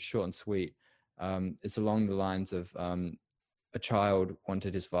very short and sweet. It's along the lines of a child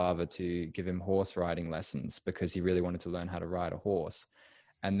wanted his father to give him horse riding lessons because he really wanted to learn how to ride a horse.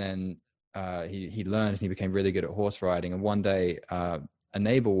 And then he learned and he became really good at horse riding. And one day a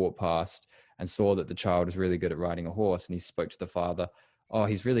neighbor walked past and saw that the child was really good at riding a horse. And he spoke to the father, oh,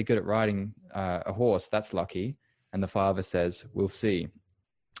 he's really good at riding a horse. That's lucky. And the father says, we'll see.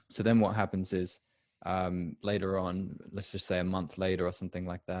 So then what happens is later on, let's just say a month later or something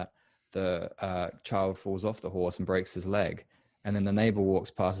like that, the child falls off the horse and breaks his leg. And then the neighbor walks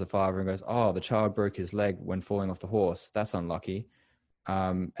past the father and goes, oh, the child broke his leg when falling off the horse. That's unlucky.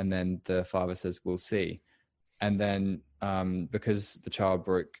 And then the father says, we'll see. And then because the child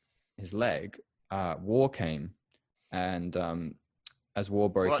broke his leg, war came. And as war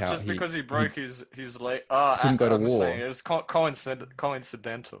broke out, just because he broke his leg. he couldn't go to I'm war. saying it was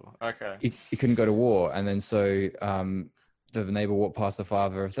coincidental. Okay. He couldn't go to war. And then so the neighbor walked past the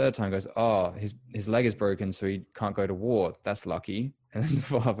father a third time, goes, oh, his leg is broken, so he can't go to war. That's lucky. And then the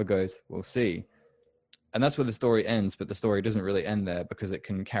father goes, we'll see. And that's where the story ends, but the story doesn't really end there because it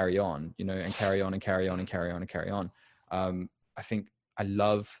can carry on, you know, and carry on and carry on and carry on and carry on. I think I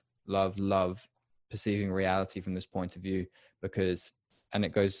love perceiving reality from this point of view because, and it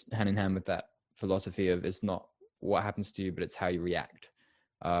goes hand in hand with that philosophy of it's not what happens to you, but it's how you react.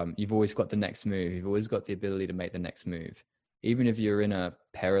 You've always got the next move. You've always got the ability to make the next move. Even if you're in a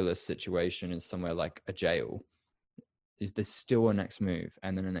perilous situation in somewhere like a jail, there's still a next move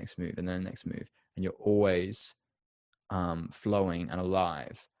and then a next move and then a next move. And you're always flowing and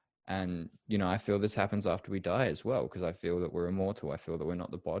alive. And, you know, I feel this happens after we die as well, because I feel that we're immortal. I feel that we're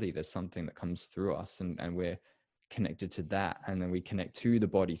not the body. There's something that comes through us and we're connected to that. And then we connect to the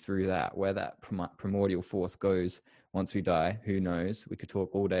body through that. Where that primordial force goes once we die, who knows? We could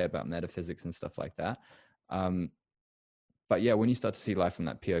talk all day about metaphysics and stuff like that. But yeah, when you start to see life from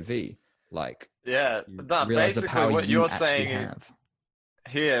that POV, like, yeah, basically what you're saying have.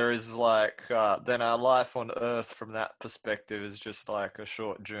 Here is like then our life on Earth from that perspective is just like a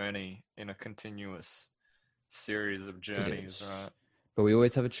short journey in a continuous series of journeys, right? But we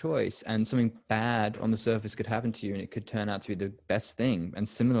always have a choice, and something bad on the surface could happen to you and it could turn out to be the best thing. And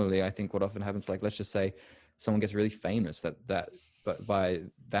similarly, I think what often happens, like let's just say someone gets really famous, that but by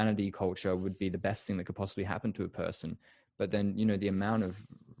vanity culture would be the best thing that could possibly happen to a person. But then, you know, the amount of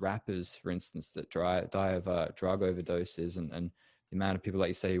rappers, for instance, that die of drug overdoses and the amount of people, like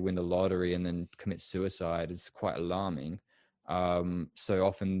you say, who win the lottery and then commit suicide is quite alarming. So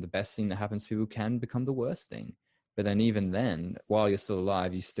often the best thing that happens to people can become the worst thing. But then even then, while you're still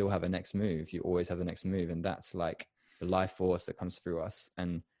alive, you still have a next move. You always have the next move. And that's like the life force that comes through us.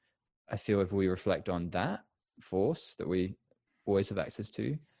 And I feel if we reflect on that force that we always have access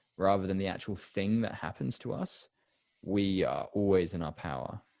to, rather than the actual thing that happens to us, we are always in our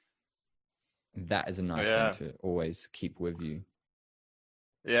power. That is a nice thing to always keep with you.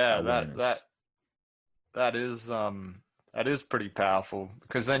 Yeah, that is pretty powerful,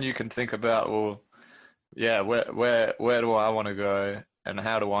 because then you can think about, well, yeah, where do I want to go and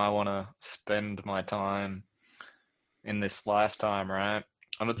how do I want to spend my time in this lifetime, right?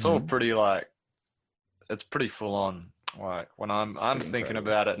 And it's all pretty like, it's pretty full on. Like when I'm thinking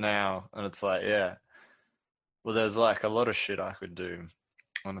about it now, and it's like, yeah, well, there's like a lot of shit I could do.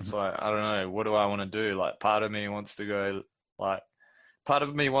 And it's Mhm. like, I don't know, what do I want to do? Like, part of me wants to go, like, part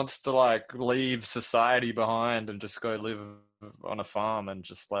of me wants to like leave society behind and just go live on a farm and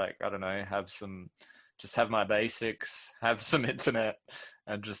just like, I don't know, just have my basics, have some internet,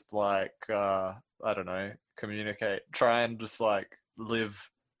 and just like, I don't know, communicate, try and just like live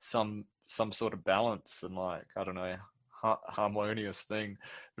some sort of balance and like, I don't know, harmonious thing.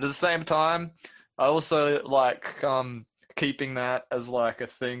 But at the same time, I also like keeping that as like a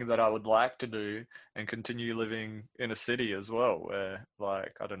thing that I would like to do and continue living in a city as well, where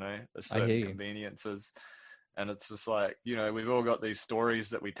like, I don't know, there's I hear certain you. conveniences. And it's just like, you know, we've all got these stories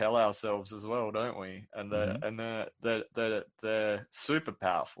that we tell ourselves as well, don't we? And Hmm. they're super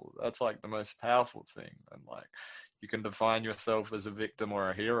powerful. That's like the most powerful thing. And like, you can define yourself as a victim or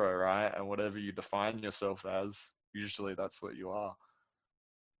a hero, right? And whatever you define yourself as, usually that's what you are.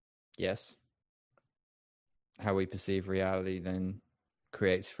 Yes. How we perceive reality then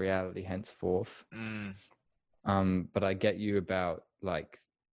creates reality henceforth. Mm. But I get you about like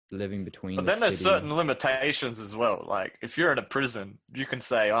living between But the then there's city. certain limitations as well. Like, if you're in a prison, you can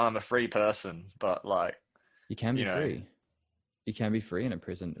say, oh, I'm a free person, but like, You can be you know, free. You can be free in a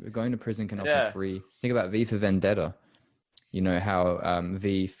prison. Going to prison can offer yeah. free. Think about V for Vendetta. You know how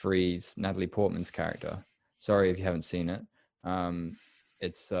V frees Natalie Portman's character. Sorry if you haven't seen it.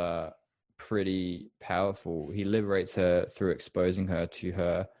 It's pretty powerful. He liberates her through exposing her to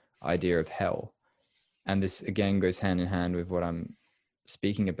her idea of hell. And this again goes hand in hand with what I'm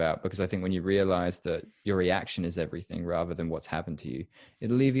speaking about, because I think when you realize that your reaction is everything rather than what's happened to you,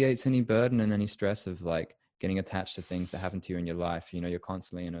 it alleviates any burden and any stress of like getting attached to things that happen to you in your life. You know, you're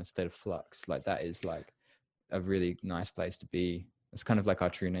constantly in a state of flux. Like that is like a really nice place to be. It's kind of like our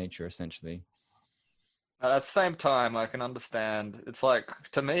true nature, essentially. At the same time, I can understand. It's like,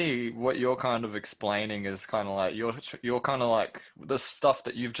 to me, what you're kind of explaining is kind of like you're kind of like the stuff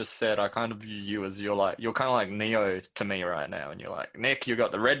that you've just said. I kind of view you as you're kind of like Neo to me right now, and you're like, Nick, you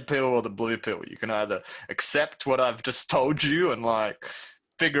got the red pill or the blue pill. You can either accept what I've just told you and like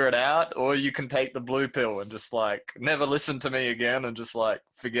figure it out, or you can take the blue pill and just like never listen to me again and just like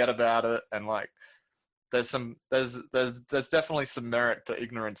forget about it and like there's definitely some merit to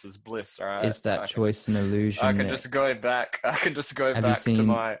ignorance is bliss, all right? Is that choice an I illusion, can just Nick? go back. I can just go Have you back to seen?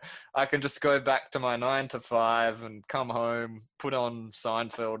 my. I can just go back to my 9 to 5 and come home, put on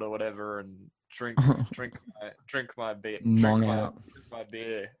Seinfeld or whatever, and Mong out. drink my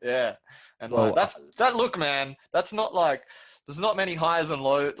beer. Yeah, and like Well, that's that. Look, man, that's not like there's not many highs and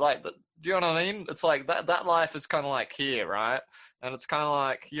lows. Like, do you know what I mean? It's like that life is kind of like here, right? And it's kind of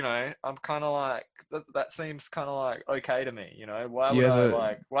like, you know, I'm kind of like that seems kind of like okay to me, you know. do you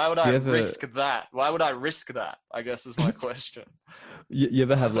ever? Why would Do I you ever? risk that? Why would I risk that? I guess is my question. You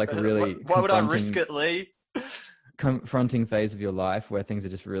ever have like a really Why would I risk it, Lee? confronting phase of your life where things are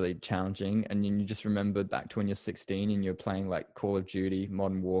just really challenging, and you just remember back to when you're 16 and you're playing like Call of Duty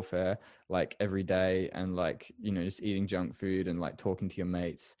Modern Warfare like every day, and like, you know, just eating junk food and like talking to your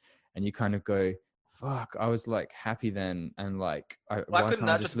mates, and you kind of go, fuck, I was like happy then, and like Why why couldn't can't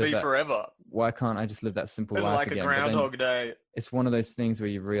I that just just live be that, forever? why can't I just live that simple And life like a again? But then Groundhog Day. it's one of those things where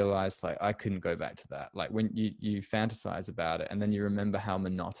you realize like I couldn't go back to that. Like when you fantasize about it and then you remember how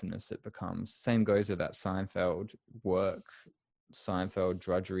monotonous it becomes. Same goes with that Seinfeld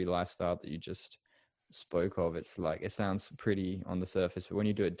drudgery lifestyle that you just spoke of. It's like, it sounds pretty on the surface, but when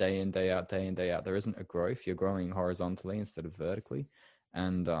you do it day in, day out, day in, day out, there isn't a growth. You're growing horizontally instead of vertically.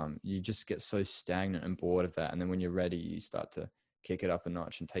 And you just get so stagnant and bored of that. And then when you're ready, you start to kick it up a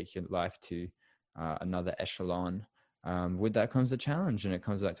notch and take your life to another echelon. With that comes the challenge, and it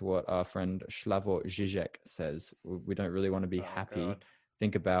comes back to what our friend Slavoj Žižek says. We don't really want to be Oh happy. God.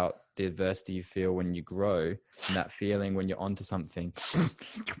 Think about the adversity you feel when you grow, and that feeling when you're onto something.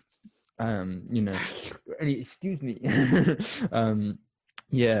 You know, excuse me.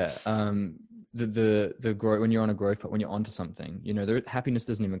 Yeah. The growth, when you're on a growth, when you're onto something, you know, the happiness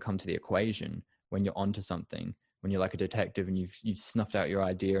doesn't even come to the equation when you're onto something. When you're like a detective and you've snuffed out your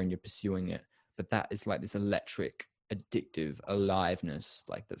idea and you're pursuing it, but that is like this electric, addictive aliveness,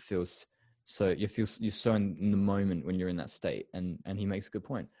 like that feels so you're so in the moment when you're in that state. And he makes a good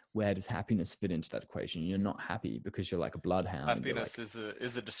point. Where does happiness fit into that equation? You're not happy because you're like a bloodhound and you're Happiness like,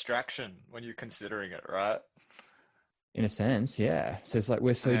 is a distraction when you're considering it, right? in a sense, yeah. So it's like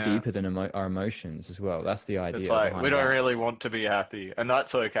we're so Yeah. deeper than our emotions as well. That's the It's idea like we behind don't that. really want to be happy, and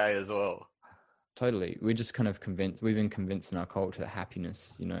that's okay as well. Totally. We're just kind of convinced, we've been convinced in our culture that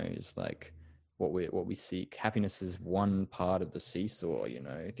happiness, you know, is like what we seek. Happiness is one part of the seesaw, you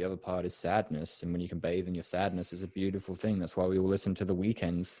know. The other part is sadness. And when you can bathe in your sadness is a beautiful thing. That's why we all listen to The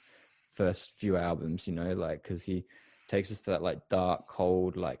Weeknd's first few albums, you know, like because he takes us to that like dark,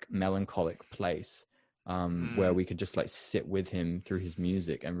 cold, like melancholic place where we could just like sit with him through his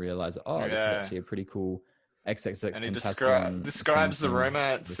music and realize, oh, this is actually a pretty cool XXX And he Tentacion describes the sampling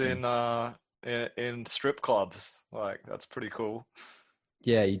romance everything. in strip clubs. Like that's pretty cool.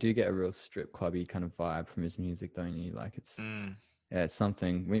 Yeah, you do get a real strip clubby kind of vibe from his music, don't you? Like it's yeah, it's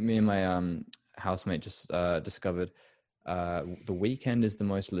something. Me and my housemate just discovered The Weeknd is the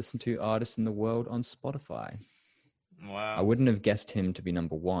most listened to artist in the world on Spotify. Wow. I wouldn't have guessed him to be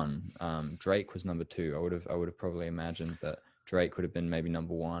number one. Drake was number two. I would have probably imagined that Drake would have been maybe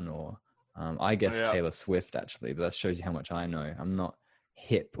number one, or I guess Taylor Swift actually. But that shows you how much I know. I'm not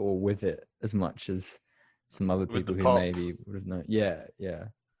hip or with it as much as some other people who maybe would have known. Yeah. I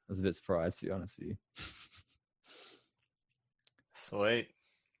was a bit surprised, to be honest with you. Sweet.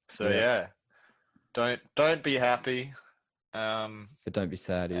 So yeah, don't be happy. But don't be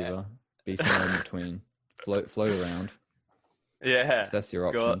sad either. Be somewhere in between. Float around. Yeah. So that's your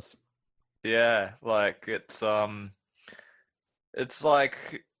options. Yeah, like it's like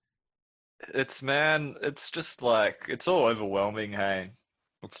it's just like it's all overwhelming, hey.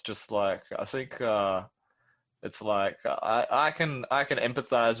 It's just like I think it's like I can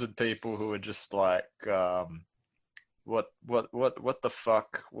empathize with people who are just like what the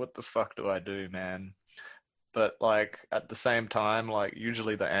fuck do I do, man? But like at the same time, like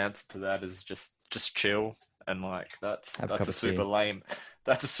usually the answer to that is just chill, and like that's a super lame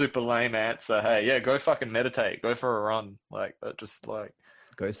answer. Hey, yeah, go fucking meditate, go for a run, like that just like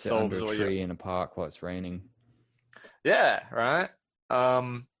go sit under a tree in a park while it's raining. Yeah, right.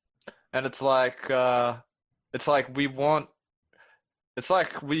 And it's like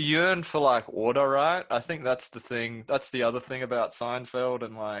we yearn for like order, right? I think that's the thing. That's the other thing about Seinfeld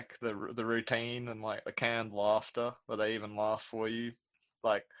and like the routine and like the canned laughter where they even laugh for you,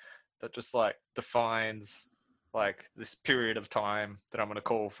 like that just like defines like this period of time that I'm gonna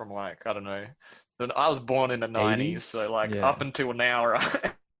call from like I don't know. Then I was born in the 90s, so like up until now,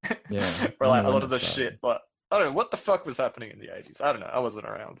 right? Yeah. Where like a lot of the shit, like I don't know what the fuck was happening in the 80s. I don't know. I wasn't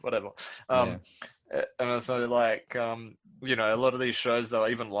around. Whatever. And so like you know, a lot of these shows they'll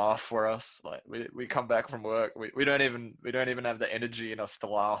even laugh for us. Like we come back from work, we don't even have the energy in us to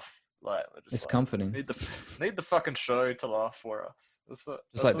laugh. Like it's comforting. Need the fucking show to laugh for us. Just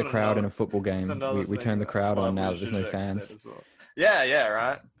like the crowd in a football game. We turn the crowd on now that there's no fans. Well. Yeah,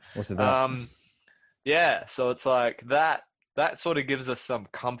 right. What's with that? Yeah, so it's like that sort of gives us some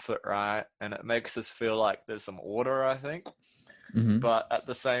comfort, right? And it makes us feel like there's some order, I think. Mm-hmm. But at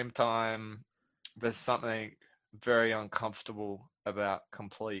the same time, there's something very uncomfortable about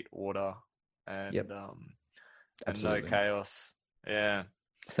complete order and and no chaos. Yeah.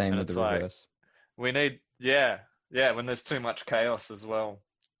 Same with the reverse. We need when there's too much chaos as well.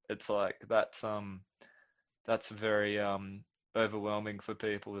 It's like that's very overwhelming for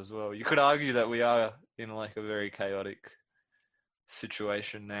people as well. You could argue that we are in like a very chaotic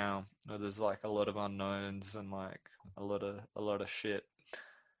situation now. There's like a lot of unknowns and like a lot of shit.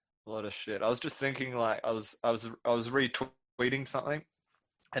 I was just thinking like I was retweeting something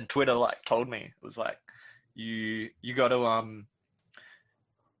and Twitter like told me it was like you got to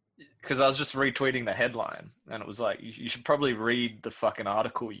because I was just retweeting the headline and it was like you should probably read the fucking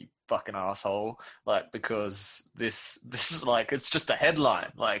article, you fucking asshole, like because this is like it's just a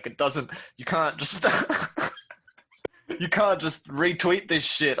headline, like it doesn't, you can't just you can't just retweet this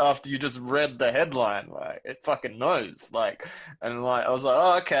shit after you just read the headline. Like it fucking knows. Like, and like I was like,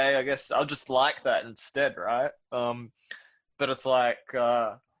 oh, okay, I guess I'll just like that instead, right? But it's like,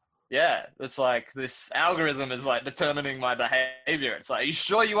 yeah, it's like this algorithm is like determining my behavior. It's like, are you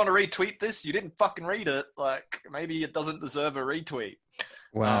sure you want to retweet this? You didn't fucking read it. Like maybe it doesn't deserve a retweet.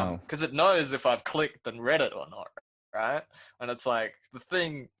 Wow. Because it knows if I've clicked and read it or not, right? And it's like the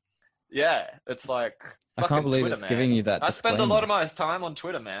thing. Yeah, it's like I can't believe Twitter, it's giving you that. I spend a lot of my time on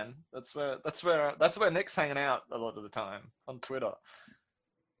Twitter, man. That's where Nick's hanging out a lot of the time on Twitter.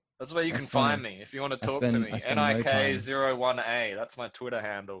 That's where you can find me if you want to talk to me. NIK01A. That's my Twitter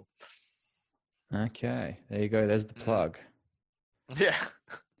handle. Okay, there you go. There's the plug. Yeah,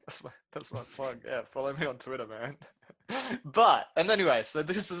 that's my plug. Yeah, follow me on Twitter, man. But and anyway, so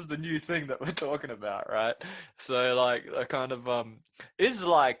this is the new thing that we're talking about, right? So like a kind of is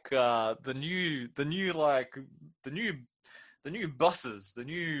like the new bosses, the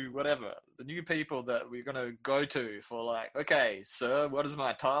new whatever, the new people that we're gonna go to for like, okay, sir, what is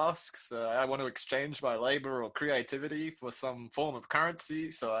my tasks? I want to exchange my labor or creativity for some form of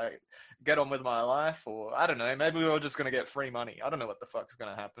currency, so I get on with my life, or I don't know, maybe we're all just gonna get free money. I don't know what the fuck's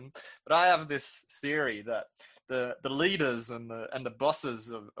gonna happen, but I have this theory that the leaders and the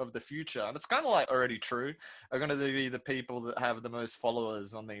bosses of the future, and it's kind of like already true, are going to be the people that have the most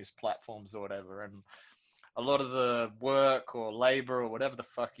followers on these platforms or whatever. And a lot of the work or labor or whatever the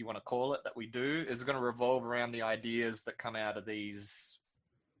fuck you want to call it that we do is going to revolve around the ideas that come out of these,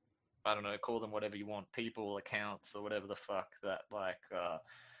 I don't know, call them whatever you want, people, accounts, or whatever the fuck that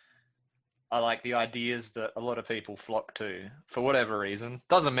I like the ideas that a lot of people flock to for whatever reason.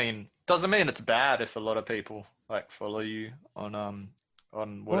 Doesn't mean it's bad if a lot of people like follow you on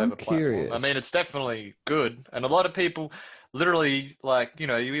whatever platform. I mean, it's definitely good. And a lot of people literally, like, you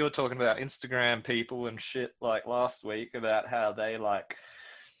know, you were talking about Instagram people and shit like last week about how they,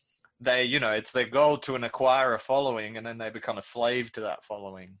 you know, it's their goal to acquire a following, and then they become a slave to that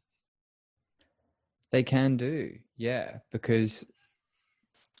following. They can do, yeah, because,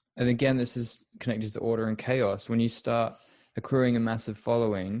 and again, this is connected to order and chaos. When you start accruing a massive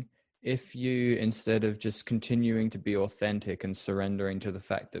following, if you, instead of just continuing to be authentic and surrendering to the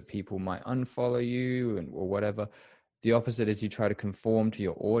fact that people might unfollow you or whatever, the opposite is you try to conform to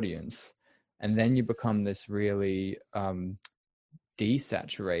your audience, and then you become this really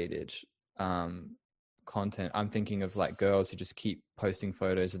desaturated content. I'm thinking of like girls who just keep posting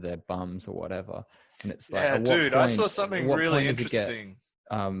photos of their bums or whatever, and it's like, yeah, dude, I saw something really interesting.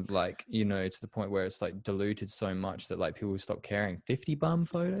 Like, you know, to the point where it's like diluted so much that like people stop caring. 50 bum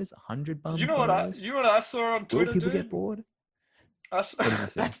photos, 100 bum photos. You know what I saw on Twitter, people dude? get bored?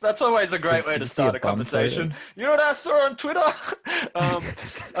 That's always a great way to start a conversation. Photo? You know what I saw on Twitter?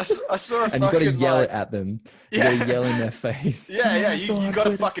 I saw a and you got to yell at them. You got to yell in their face. Yeah. You got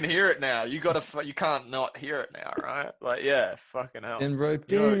to fucking hear it now. You can't not hear it now, right? Like, yeah, fucking hell. And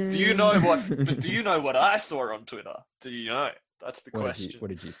roped in. Do you know what I saw on Twitter? Do you know? That's the question. What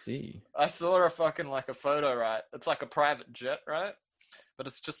did you see? I saw a photo, right? It's like a private jet, right? But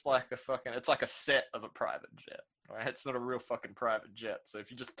it's just like it's like a set of a private jet, right? It's not a real fucking private jet. So if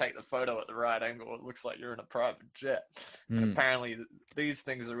you just take the photo at the right angle, it looks like you're in a private jet. And apparently these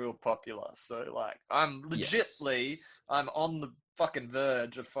things are real popular. So like, I'm on the fucking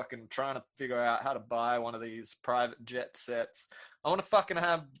verge of fucking trying to figure out how to buy one of these private jet sets. I want to fucking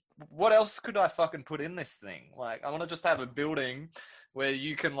have, what else could I fucking put in this thing? Like, I want to just have a building where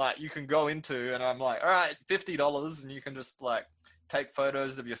you can go into, and I'm like, all right, $50, and you can just like take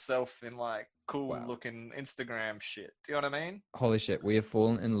photos of yourself in like cool looking Instagram shit. Do you know what I mean? Holy shit. We have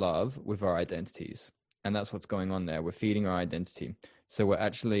fallen in love with our identities, and that's what's going on there. We're feeding our identity. So we're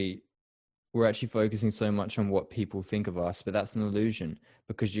actually focusing so much on what people think of us, but that's an illusion,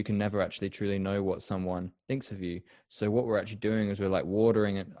 because you can never actually truly know what someone thinks of you. So what we're actually doing is we're like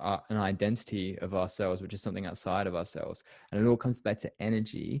watering an identity of ourselves, which is something outside of ourselves. And it all comes back to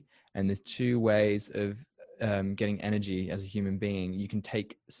energy. And there's two ways of getting energy as a human being. You can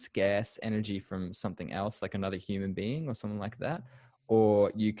take scarce energy from something else, like another human being or something like that,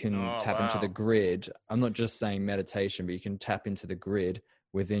 or you can tap into the grid. I'm not just saying meditation, but you can tap into the grid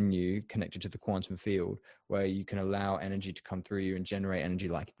within you, connected to the quantum field, where you can allow energy to come through you and generate energy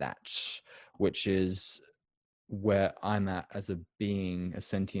like that, which is where I'm at as a being, a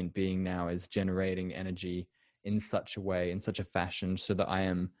sentient being now, is generating energy in such a way, in such a fashion, so that I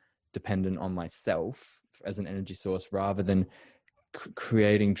am dependent on myself as an energy source, rather than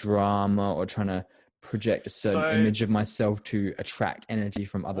creating drama or trying to project a certain image of myself to attract energy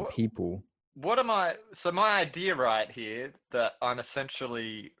from other people. So my idea right here that I'm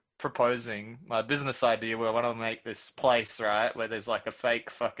essentially proposing, my business idea where I want to make this place, right, where there's like a fake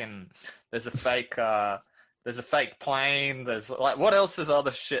plane, there's like, what else is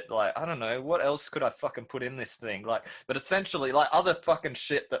other shit, like, I don't know, what else could I fucking put in this thing, like, but essentially like other fucking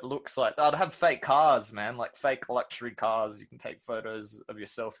shit that looks like, I'd have fake cars, man, like fake luxury cars, you can take photos of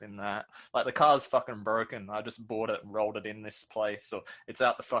yourself in that, like the car's fucking broken, I just bought it and rolled it in this place, or it's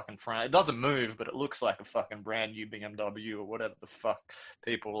out the fucking front, it doesn't move, but it looks like a fucking brand new BMW or whatever the fuck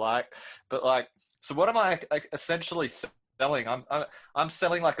people like. But like, so what am I essentially selling? I'm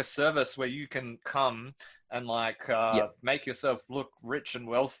selling like a service where you can come and like make yourself look rich and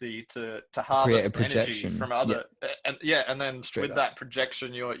wealthy to harvest energy from other and then with that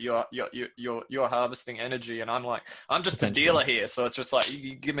projection you're harvesting energy, and I'm just a dealer here, so it's just like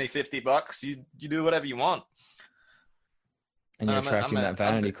you give me $50, you do whatever you want, and you're attracting that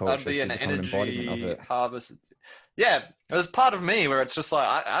vanity culture. I'd be an energy harvest. Yeah, there's part of me where it's just like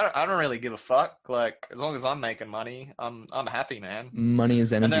I don't really give a fuck. Like, as long as I'm making money, I'm happy, man. Money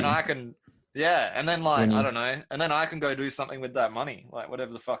is energy. And then I can, and then like I don't know, and then I can go do something with that money, like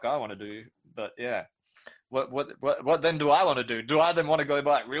whatever the fuck I want to do. But yeah, what then do I want to do? Do I then want to go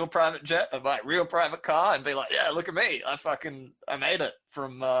buy a real private jet or buy a real private car and be like, yeah, look at me, I made it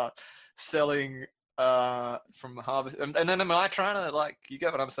from selling from Harvest, and then am I trying to like? You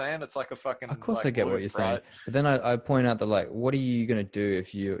get what I'm saying? It's like a fucking. Of course, like, I get what loop, you're saying, right? but then I point out that like, what are you gonna do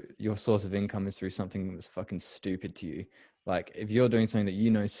if your source of income is through something that's fucking stupid to you? Like, if you're doing something that you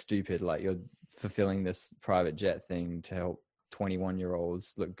know is stupid, like you're fulfilling this private jet thing to help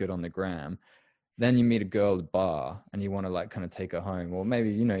 21-year-olds look good on the gram, then you meet a girl at the bar and you want to like kind of take her home, or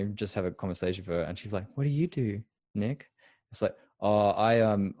maybe just have a conversation with her, and she's like, "What do you do, Nick?" It's like, "Oh, I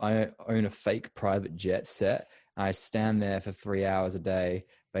own a fake private jet set. I stand there for 3 hours a day,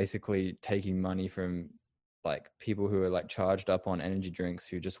 basically taking money from like people who are like charged up on energy drinks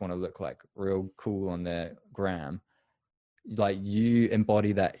who just want to look like real cool on their gram." Like, you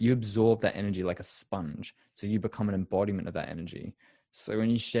embody that, you absorb that energy like a sponge, so you become an embodiment of that energy. So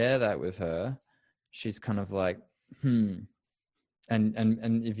when you share that with her, she's kind of like, and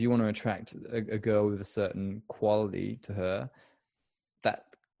if you want to attract a girl with a certain quality to her, that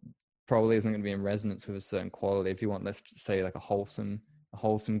probably isn't going to be in resonance with a certain quality. If you want, let's say, like a wholesome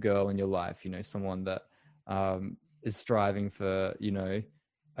girl in your life, someone that is striving for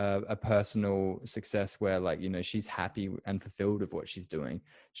a personal success where, like, she's happy and fulfilled with what she's doing,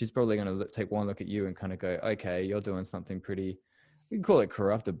 she's probably going to take one look at you and kind of go, okay, you're doing something pretty, we can call it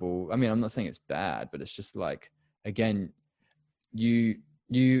corruptible. I mean, I'm not saying it's bad, but it's just like, again, you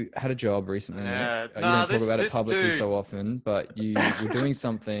had a job recently, Nick. Yeah, You nah, don't talk about it this publicly dude. so often, but you were doing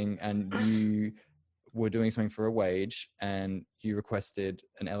something, and you were doing something for a wage, and you requested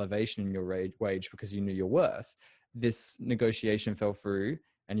an elevation in your wage because you knew your worth. This negotiation fell through,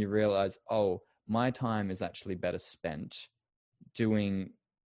 and you realize, oh, my time is actually better spent doing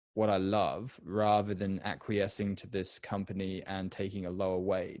what I love rather than acquiescing to this company and taking a lower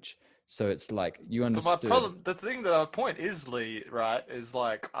wage. So it's like, you But my understood. problem, the thing that I point is, Lee, right, is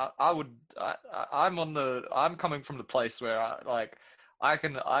like I'm coming from the place where I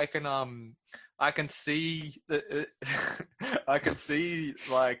can I can see the I can see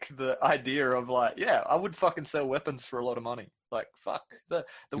like the idea of like, yeah, I would fucking sell weapons for a lot of money. Like, fuck, the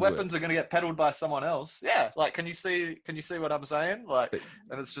You would. weapons are gonna get peddled by someone else. Yeah, like, can you see what I'm saying? Like, But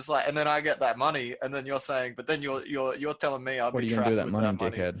and it's just like, and then I get that money, and then you're saying, but then you're telling me I'll what are be you gonna do with trapped that with money, that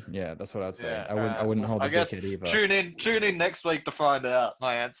money. dickhead? Yeah, that's what I'd say. Yeah, I wouldn't well, hold I the guess dickhead either. tune in next week to find out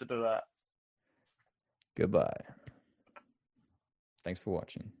my answer to Goodbye. Thanks for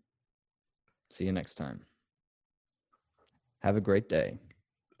watching. See you next time. Have a great day.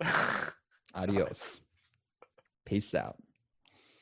 that. Adios. Peace out.